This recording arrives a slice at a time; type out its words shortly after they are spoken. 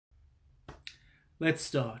Let's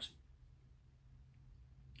start.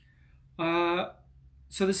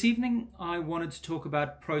 So this evening I wanted to talk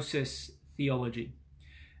about process theology.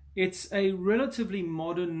 It's a relatively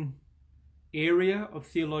modern area of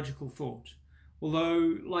theological thought,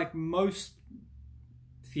 although like most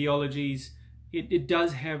theologies, it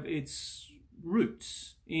does have its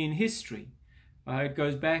roots in history. It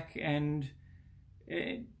goes back,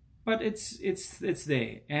 but it's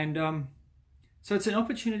there, and so it's an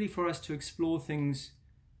opportunity for us to explore things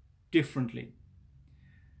differently.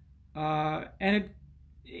 And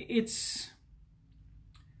it's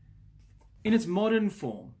in its modern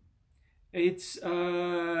form. It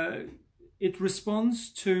responds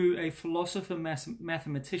to a philosopher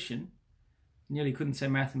mathematician. Nearly couldn't say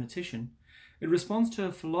mathematician. It responds to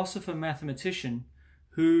a philosopher mathematician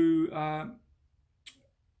who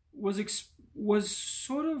was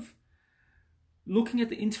sort of looking at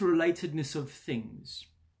the interrelatedness of things.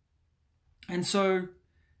 And so,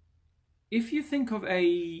 if you think of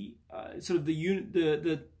a sort of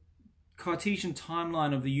the Cartesian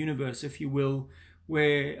timeline of the universe, if you will,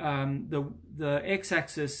 where the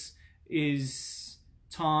x-axis is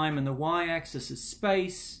time and the y-axis is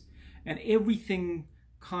space, and everything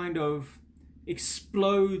kind of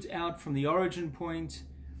explodes out from the origin point,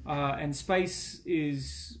 and space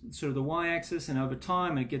is sort of the y-axis, and over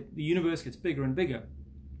time the universe gets bigger and bigger,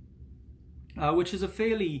 which is a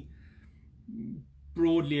fairly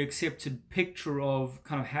broadly accepted picture of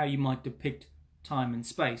kind of how you might depict time and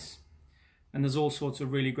space. And there's all sorts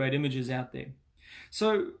of really great images out there.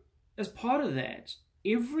 So as part of that,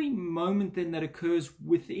 every moment then that occurs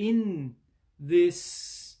within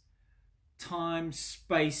this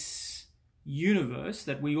time-space universe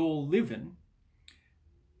that we all live in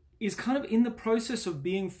is kind of in the process of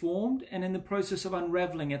being formed and in the process of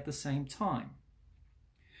unraveling at the same time.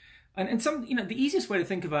 And some, the easiest way to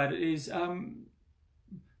think about it is,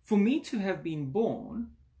 for me to have been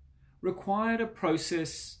born required a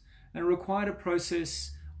process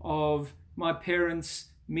of my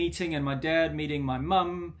parents meeting and my dad meeting my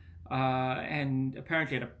mum, and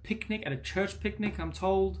apparently at a picnic, at a church picnic, I'm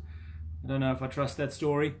told. I don't know if I trust that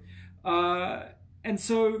story. And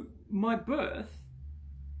so my birth,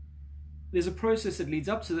 there's a process that leads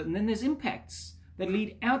up to that, and then there's impacts that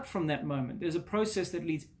lead out from that moment. There's a process that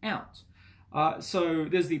leads out. So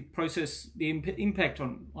there's the process, the impact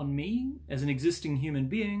on me as an existing human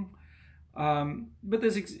being, but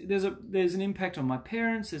there's an impact on my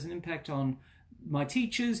parents. There's an impact on my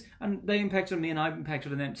teachers, and they impacted on me, and I've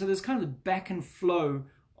impacted on them. So there's kind of the back and flow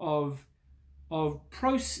of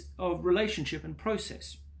relationship and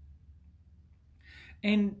process,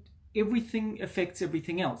 and everything affects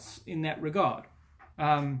everything else in that regard.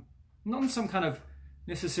 Not in some kind of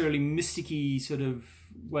necessarily mysticky sort of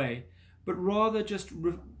way, but rather just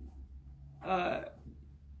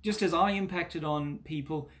as I impacted on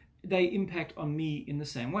people, they impact on me in the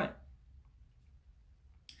same way.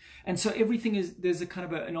 And so there's a kind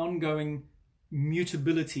of an ongoing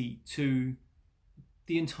mutability to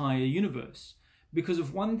the entire universe, because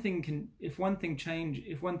if a thing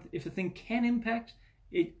can impact,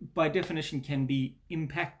 it by definition can be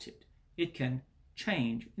impacted. It can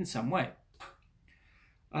change in some way.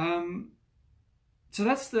 So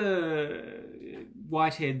that's the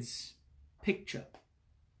Whitehead's picture.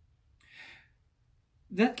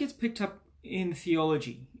 That gets picked up in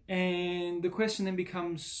theology, and the question then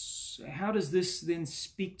becomes, how does this then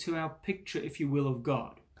speak to our picture, if you will, of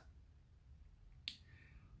God?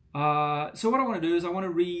 So what I want to do is I want to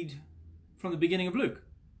read from the beginning of Luke.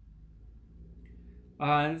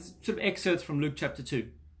 Sort of excerpts from Luke chapter 2.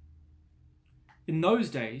 In those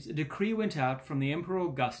days, a decree went out from the Emperor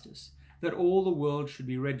Augustus that all the world should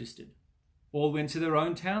be registered. All went to their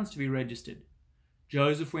own towns to be registered.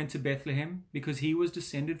 Joseph went to Bethlehem because he was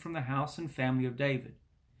descended from the house and family of David.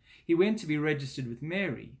 He went to be registered with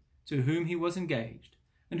Mary, to whom he was engaged,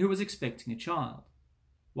 and who was expecting a child.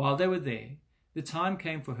 While they were there, the time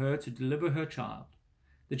came for her to deliver her child.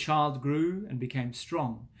 The child grew and became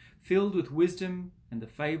strong, filled with wisdom, and the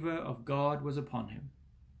favor of God was upon him.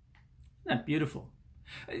 Isn't that beautiful?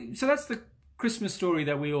 So that's the Christmas story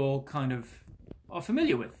that we all kind of are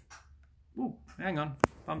familiar with. Ooh, hang on,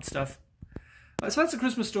 bumped stuff. So that's the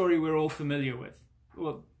Christmas story we're all familiar with, or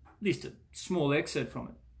at least a small excerpt from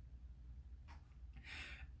it.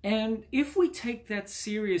 And if we take that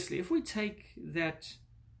seriously, if we take that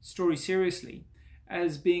story seriously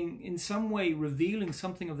as being in some way revealing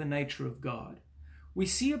something of the nature of God, we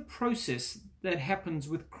see a process that happens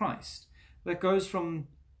with Christ that goes from,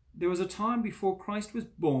 there was a time before Christ was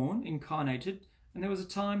born, incarnated, and there was a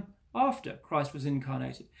time after Christ was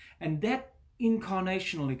incarnated. And that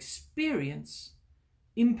incarnational experience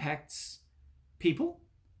impacts people,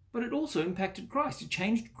 but it also impacted Christ. It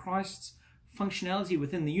changed Christ's functionality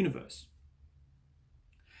within the universe.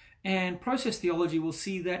 And process theology will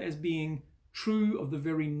see that as being true of the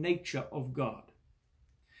very nature of God.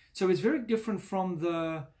 So it's very different from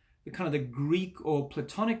the kind of the Greek or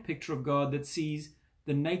Platonic picture of God that sees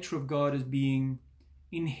the nature of God as being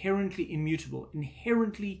inherently immutable,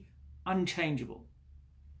 inherently unchangeable.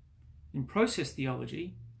 In process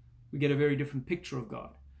theology, we get a very different picture of God.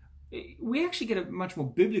 We actually get a much more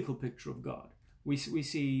biblical picture of God. We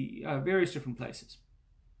see various different places.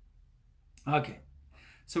 Okay,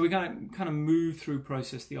 so we're going to kind of move through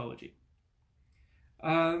process theology.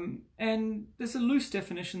 And there's a loose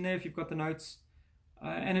definition there if you've got the notes.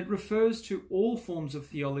 And it refers to all forms of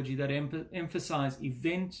theology that emphasize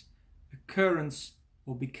event, occurrence,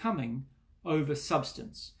 or becoming over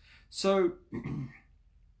substance. So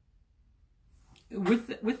with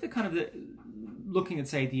the kind of looking at,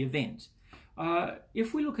 say, the event,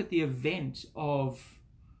 if we look at the event of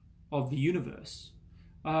the universe,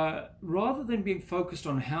 rather than being focused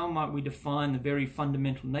on how might we define the very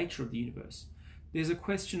fundamental nature of the universe, there's a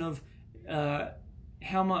question of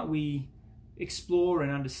how might we explore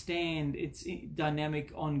and understand its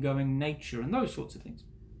dynamic, ongoing nature and those sorts of things.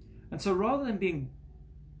 And so rather than being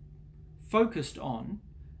focused on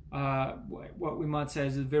what we might say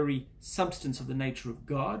is the very substance of the nature of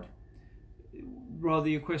God, rather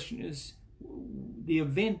your question is the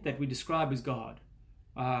event that we describe as God.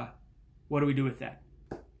 What do we do with that?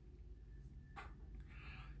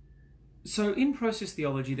 So in process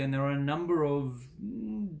theology, then, there are a number of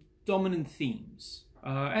dominant themes.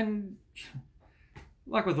 And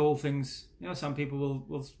like with all things, some people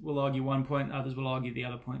will argue one point, others will argue the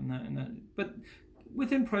other point. But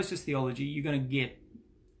within process theology, you're going to get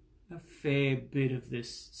a fair bit of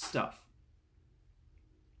this stuff.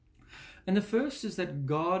 And the first is that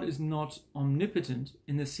God is not omnipotent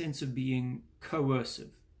in the sense of being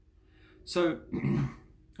coercive. So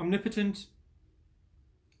omnipotent,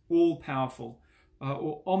 all-powerful,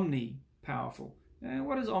 or omni-powerful.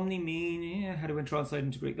 What does omni mean? How do we translate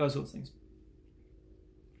into Greek? Those sorts of things.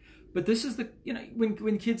 But this is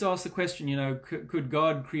when kids ask the question, could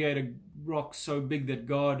God create a rock so big that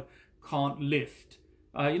God can't lift?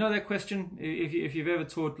 That question, if you've ever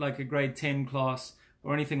taught like a grade 10 class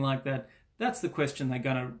or anything like that, that's the question they're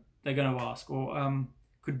gonna ask. Or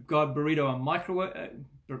could God microwave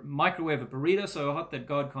a burrito so hot that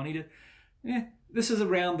God can't eat it? This is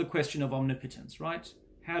around the question of omnipotence, right?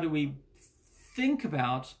 How do we think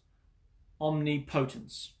about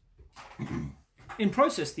omnipotence? In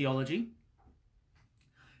process theology,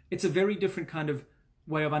 it's a very different kind of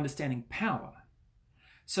way of understanding power.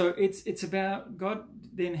 So it's about God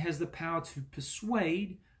then has the power to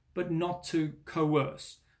persuade, but not to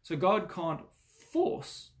coerce. So God can't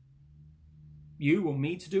force you or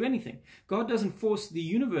me to do anything. God doesn't force the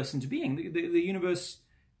universe into being. The universe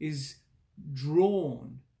is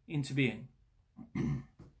drawn into being.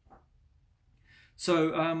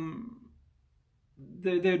 So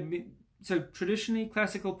so traditionally,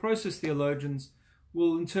 classical process theologians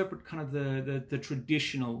will interpret kind of the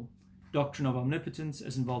traditional doctrine of omnipotence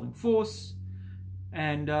as involving force,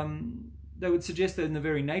 and they would suggest that in the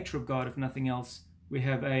very nature of God, if nothing else, we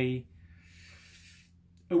have a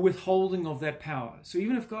withholding of that power. So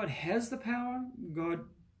even if God has the power, God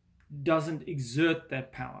doesn't exert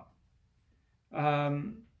that power.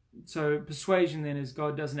 So persuasion then is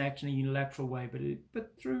God doesn't act in a unilateral way,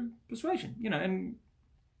 but through persuasion, and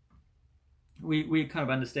we kind of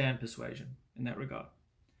understand persuasion in that regard.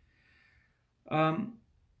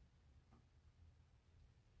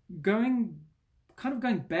 Going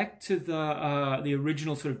back to the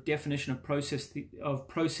original sort of definition of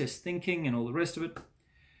process thinking and all the rest of it,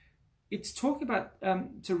 it's talking about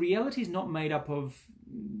so reality is not made up of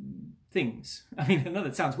things. I mean, I know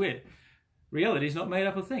that sounds weird. Reality is not made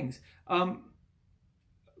up of things,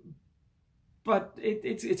 but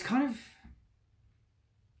it's kind of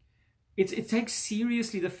it takes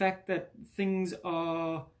seriously the fact that things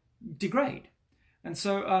are degrade, and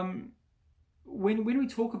so when we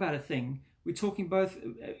talk about a thing, we're talking about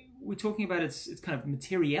its kind of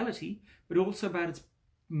materiality, but also about its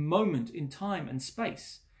moment in time and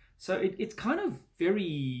space. So it's kind of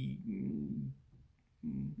very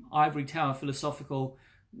ivory tower philosophical,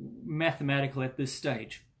 mathematical at this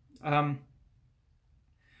stage. So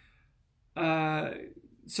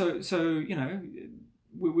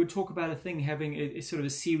we would talk about a thing having a sort of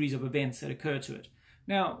a series of events that occur to it.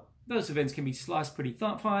 Now, those events can be sliced pretty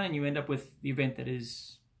fine, and you end up with the event that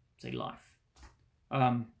is, say, life.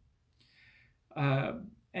 And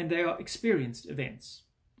they are experienced events.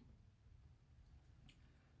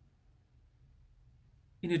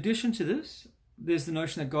 In addition to this, there's the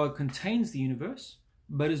notion that God contains the universe,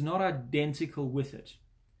 but is not identical with it.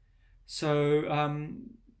 So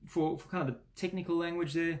for kind of the technical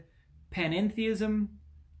language there, Panentheism,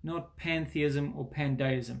 not Pantheism or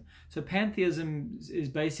Pandeism. So Pantheism is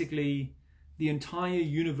basically the entire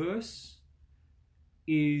universe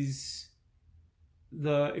is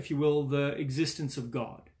the, if you will, the existence of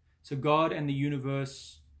God. So God and the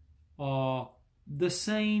universe are the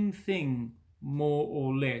same thing, more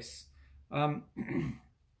or less. And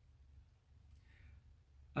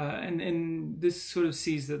this sort of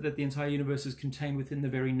sees that the entire universe is contained within the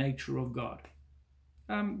very nature of God.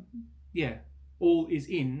 Yeah, all is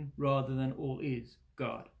in rather than all is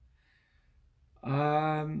God.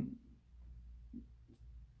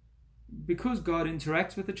 Because God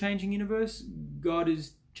interacts with the changing universe, God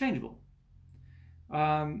is changeable.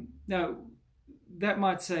 Now, that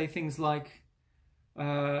might say things like,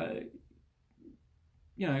 God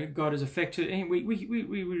is affected. And we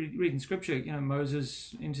read in Scripture,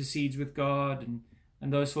 Moses intercedes with God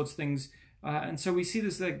and those sorts of things. And so we see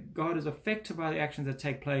this, that God is affected by the actions that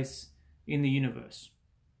take place in the universe,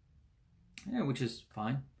 which is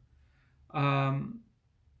fine. And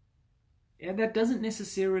that doesn't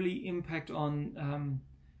necessarily impact on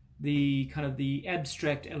the kind of the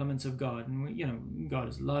abstract elements of God. And God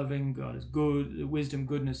is loving, God is good, wisdom,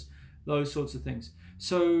 goodness, those sorts of things.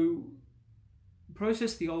 So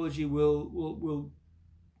process theology will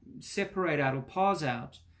separate out or parse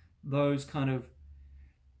out those kind of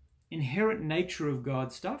inherent nature of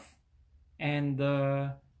God stuff and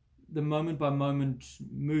the moment by moment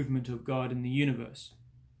movement of God in the universe.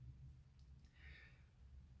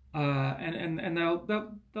 And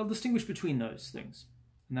they'll distinguish between those things.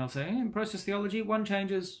 And they'll say, in process theology, one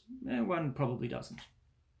changes, one probably doesn't.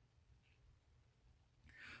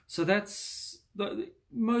 So that's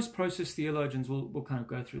most process theologians will kind of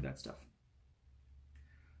go through that stuff.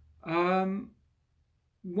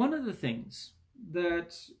 One of the things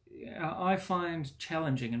that I find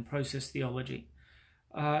challenging in process theology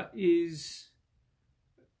is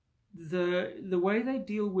the way they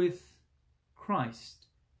deal with Christ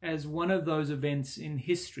as one of those events in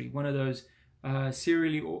history, one of those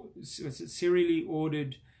serially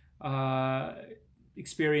ordered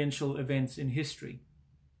experiential events in history.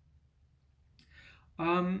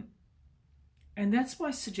 And that's by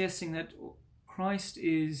suggesting that Christ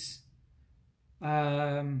is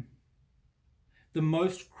the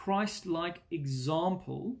most Christ-like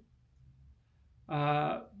example,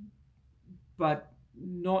 but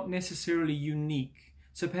not necessarily unique.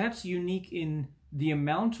 So perhaps unique in the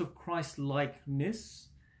amount of Christ-likeness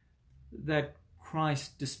that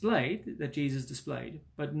Christ displayed, that Jesus displayed,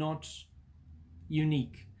 but not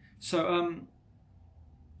unique. So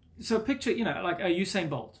picture, like a Usain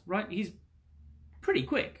Bolt, right? He's pretty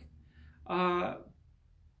quick, but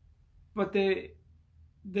the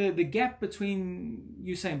gap between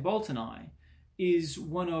Usain Bolt and I is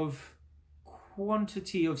one of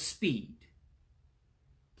quantity of speed,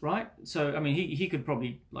 right? So I mean, he could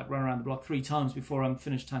probably like run around the block 3 times before I'm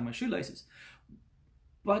finished tying my shoelaces.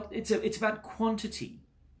 But it's about quantity.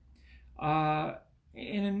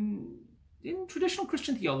 In traditional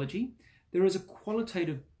Christian theology, there is a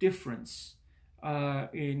qualitative difference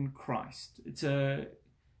in Christ. It's a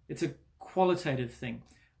qualitative thing,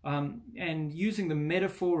 and using the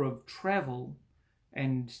metaphor of travel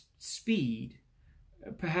and speed,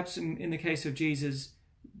 perhaps in the case of Jesus,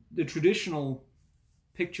 the traditional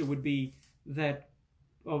picture would be that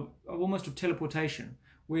of almost of teleportation,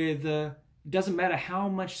 where it doesn't matter how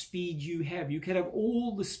much speed you can have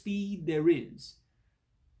all the speed there is,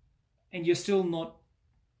 and you're still not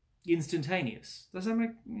instantaneous. Does that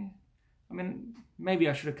make? I mean, maybe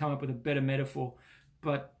I should have come up with a better metaphor,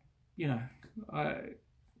 but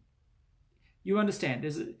you understand.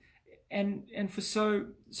 And so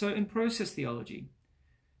in process theology,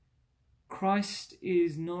 Christ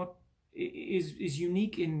is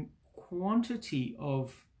unique in quantity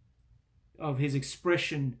of his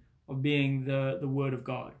expression of being the Word of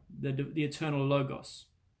God, the eternal Logos,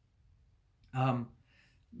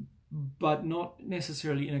 but not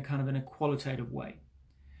necessarily in a qualitative way.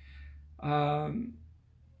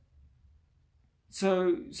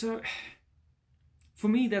 So for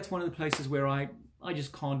me, that's one of the places where I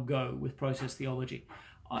just can't go with process theology.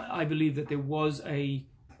 I believe that there was a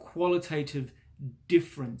qualitative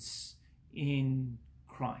difference in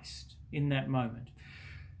Christ in that moment.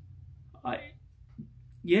 I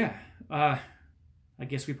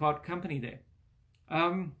guess we part company there.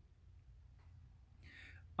 I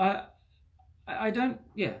don't.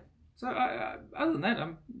 Yeah. So other than that,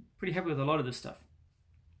 I'm pretty happy with a lot of this stuff.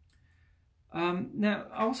 Now,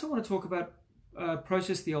 I also want to talk about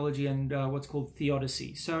process theology and what's called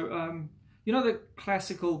theodicy. So, you know the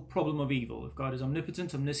classical problem of evil. If God is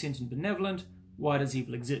omnipotent, omniscient, and benevolent, why does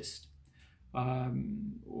evil exist?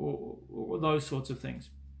 Or those sorts of things.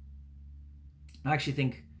 I actually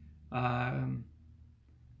think I've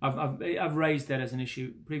raised that as an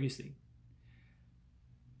issue previously.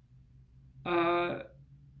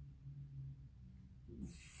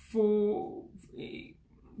 For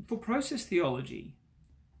process theology,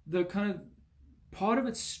 the kind of part of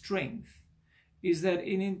its strength is that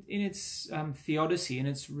in its theodicy, in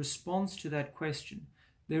its response to that question,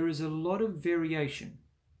 there is a lot of variation.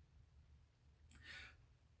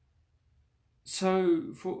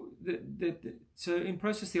 So so in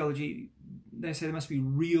process theology, they say there must be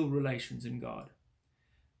real relations in God,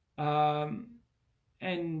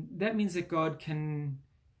 and that means that God can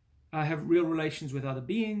have real relations with other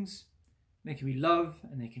beings. There can be love,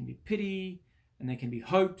 and there can be pity, and there can be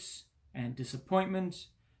hopes and disappointment,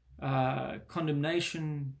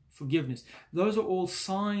 condemnation, forgiveness. Those are all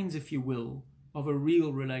signs, if you will, of a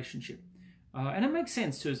real relationship. And it makes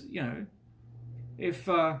sense to, if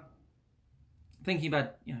thinking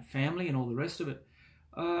about family and all the rest of it,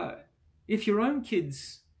 if your own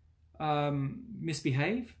kids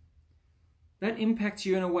misbehave, that impacts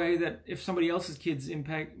you in a way that if somebody else's kids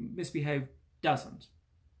misbehave, doesn't.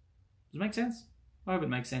 Does it make sense? I hope it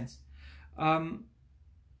makes sense. The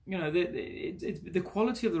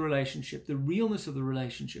quality of the relationship, the realness of the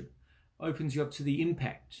relationship, opens you up to the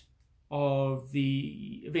impact of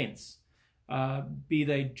the events, be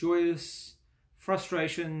they joyous,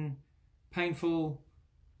 frustration, painful.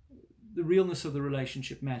 The realness of the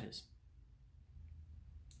relationship matters.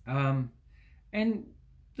 And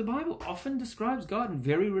the Bible often describes God in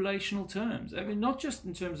very relational terms. I mean, not just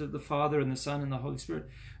in terms of the Father and the Son and the Holy Spirit,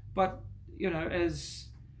 but as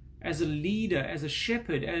a leader, as a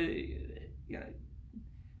shepherd,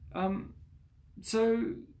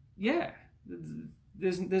 so yeah,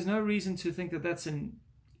 there's no reason to think that that's an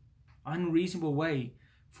unreasonable way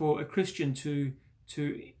for a Christian to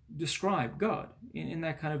describe God in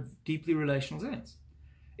that kind of deeply relational sense.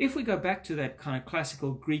 If we go back to that kind of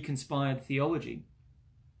classical Greek-inspired theology,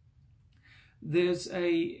 there's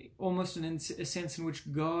almost a sense in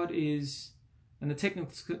which God is, and the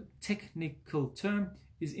technical term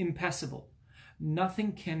is impassible.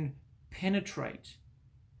 Nothing can penetrate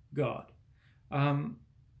God.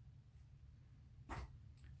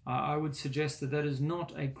 I would suggest that is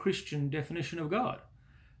not a Christian definition of God.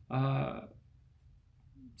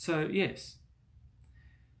 So yes.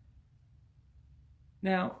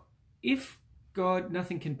 Now, if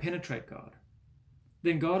nothing can penetrate God,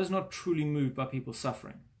 then God is not truly moved by people's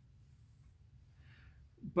suffering.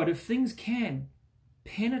 But if things can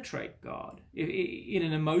penetrate God in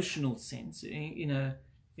an emotional sense, in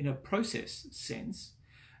a process sense,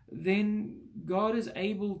 then God is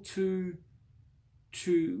able to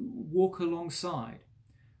walk alongside.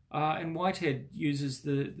 And Whitehead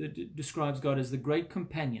describes God as the great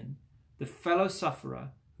companion, the fellow sufferer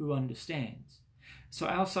who understands. So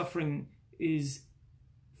our suffering is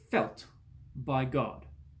felt by God.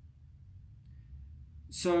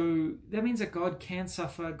 So that means that God can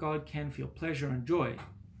suffer, God can feel pleasure and joy.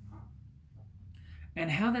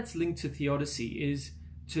 And how that's linked to theodicy is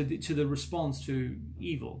to the response to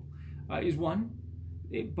evil, is one,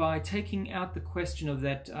 by taking out the question of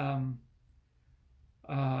that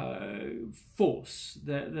force,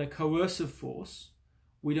 the coercive force.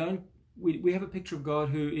 We have a picture of God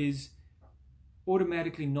who is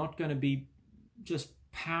automatically not going to be just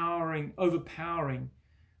overpowering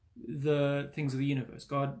the things of the universe.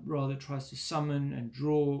 God rather tries to summon and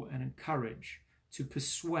draw and encourage, to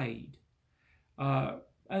persuade. And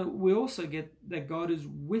we also get that God is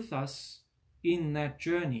with us in that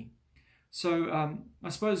journey. So I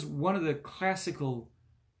suppose one of the classical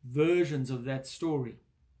versions of that story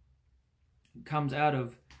comes out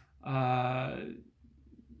of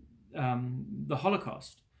the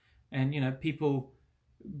Holocaust, and people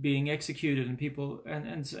being executed, and people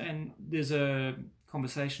and there's a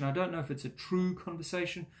conversation. I don't know if it's a true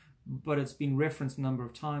conversation, but it's been referenced a number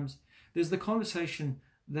of times. There's the conversation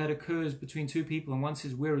that occurs between two people, and one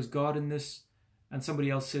says, "Where is God in this?" And somebody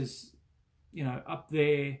else says, "Up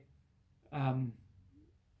there,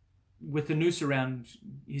 with the noose around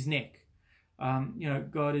his neck."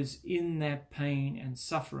 God is in that pain and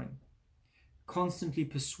suffering, constantly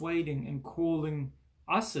persuading and calling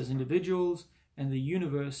us as individuals and the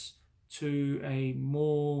universe to a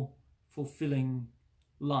more fulfilling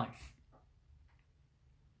life.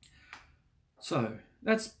 So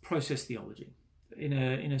that's process theology in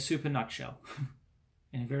a super nutshell.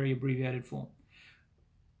 in a very abbreviated form.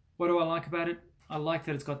 What do I like about it? I like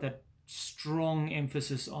that it's got that strong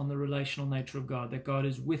emphasis on the relational nature of God, that God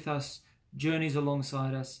is with us, journeys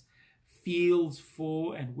alongside us, feels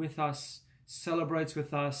for and with us, celebrates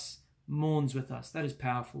with us, mourns with us. That is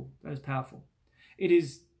powerful. That is powerful. It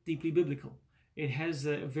is deeply biblical. It has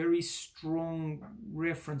a very strong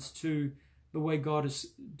reference to the way God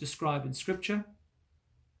is described in Scripture.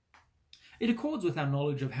 It accords with our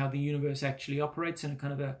knowledge of how the universe actually operates in a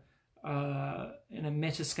kind of in a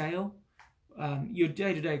meta scale. Your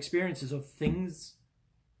day-to-day experiences of things,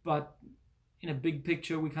 but in a big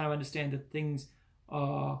picture, we kind of understand that things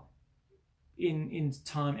are in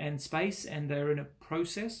time and space, and they're in a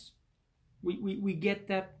process. We get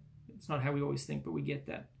that. It's not how we always think, but we get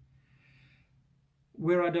that.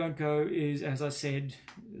 Where I don't go is, as I said,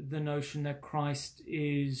 the notion that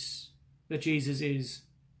Jesus is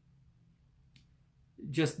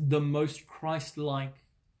just the most Christ-like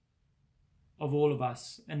of all of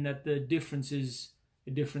us, and that the difference is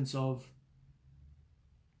a difference of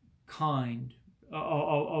kind,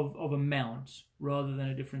 of amount, rather than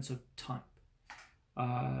a difference of type.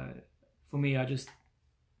 For me,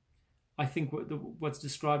 I think what's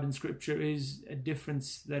described in Scripture is a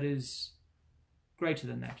difference that is greater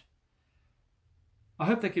than that. I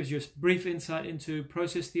hope that gives you a brief insight into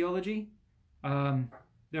process theology.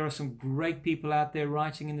 There are some great people out there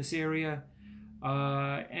writing in this area,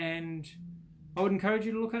 and I would encourage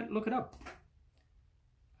you to look it up.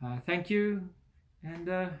 Thank you, and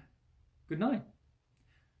good night.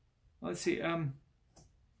 Let's see. I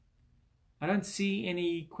don't see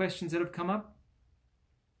any questions that have come up.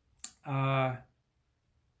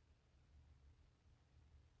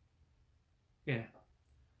 Yeah,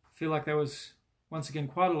 I feel like there was, once again,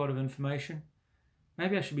 quite a lot of information.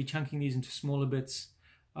 Maybe I should be chunking these into smaller bits,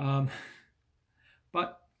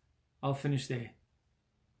 but I'll finish there.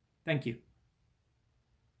 Thank you.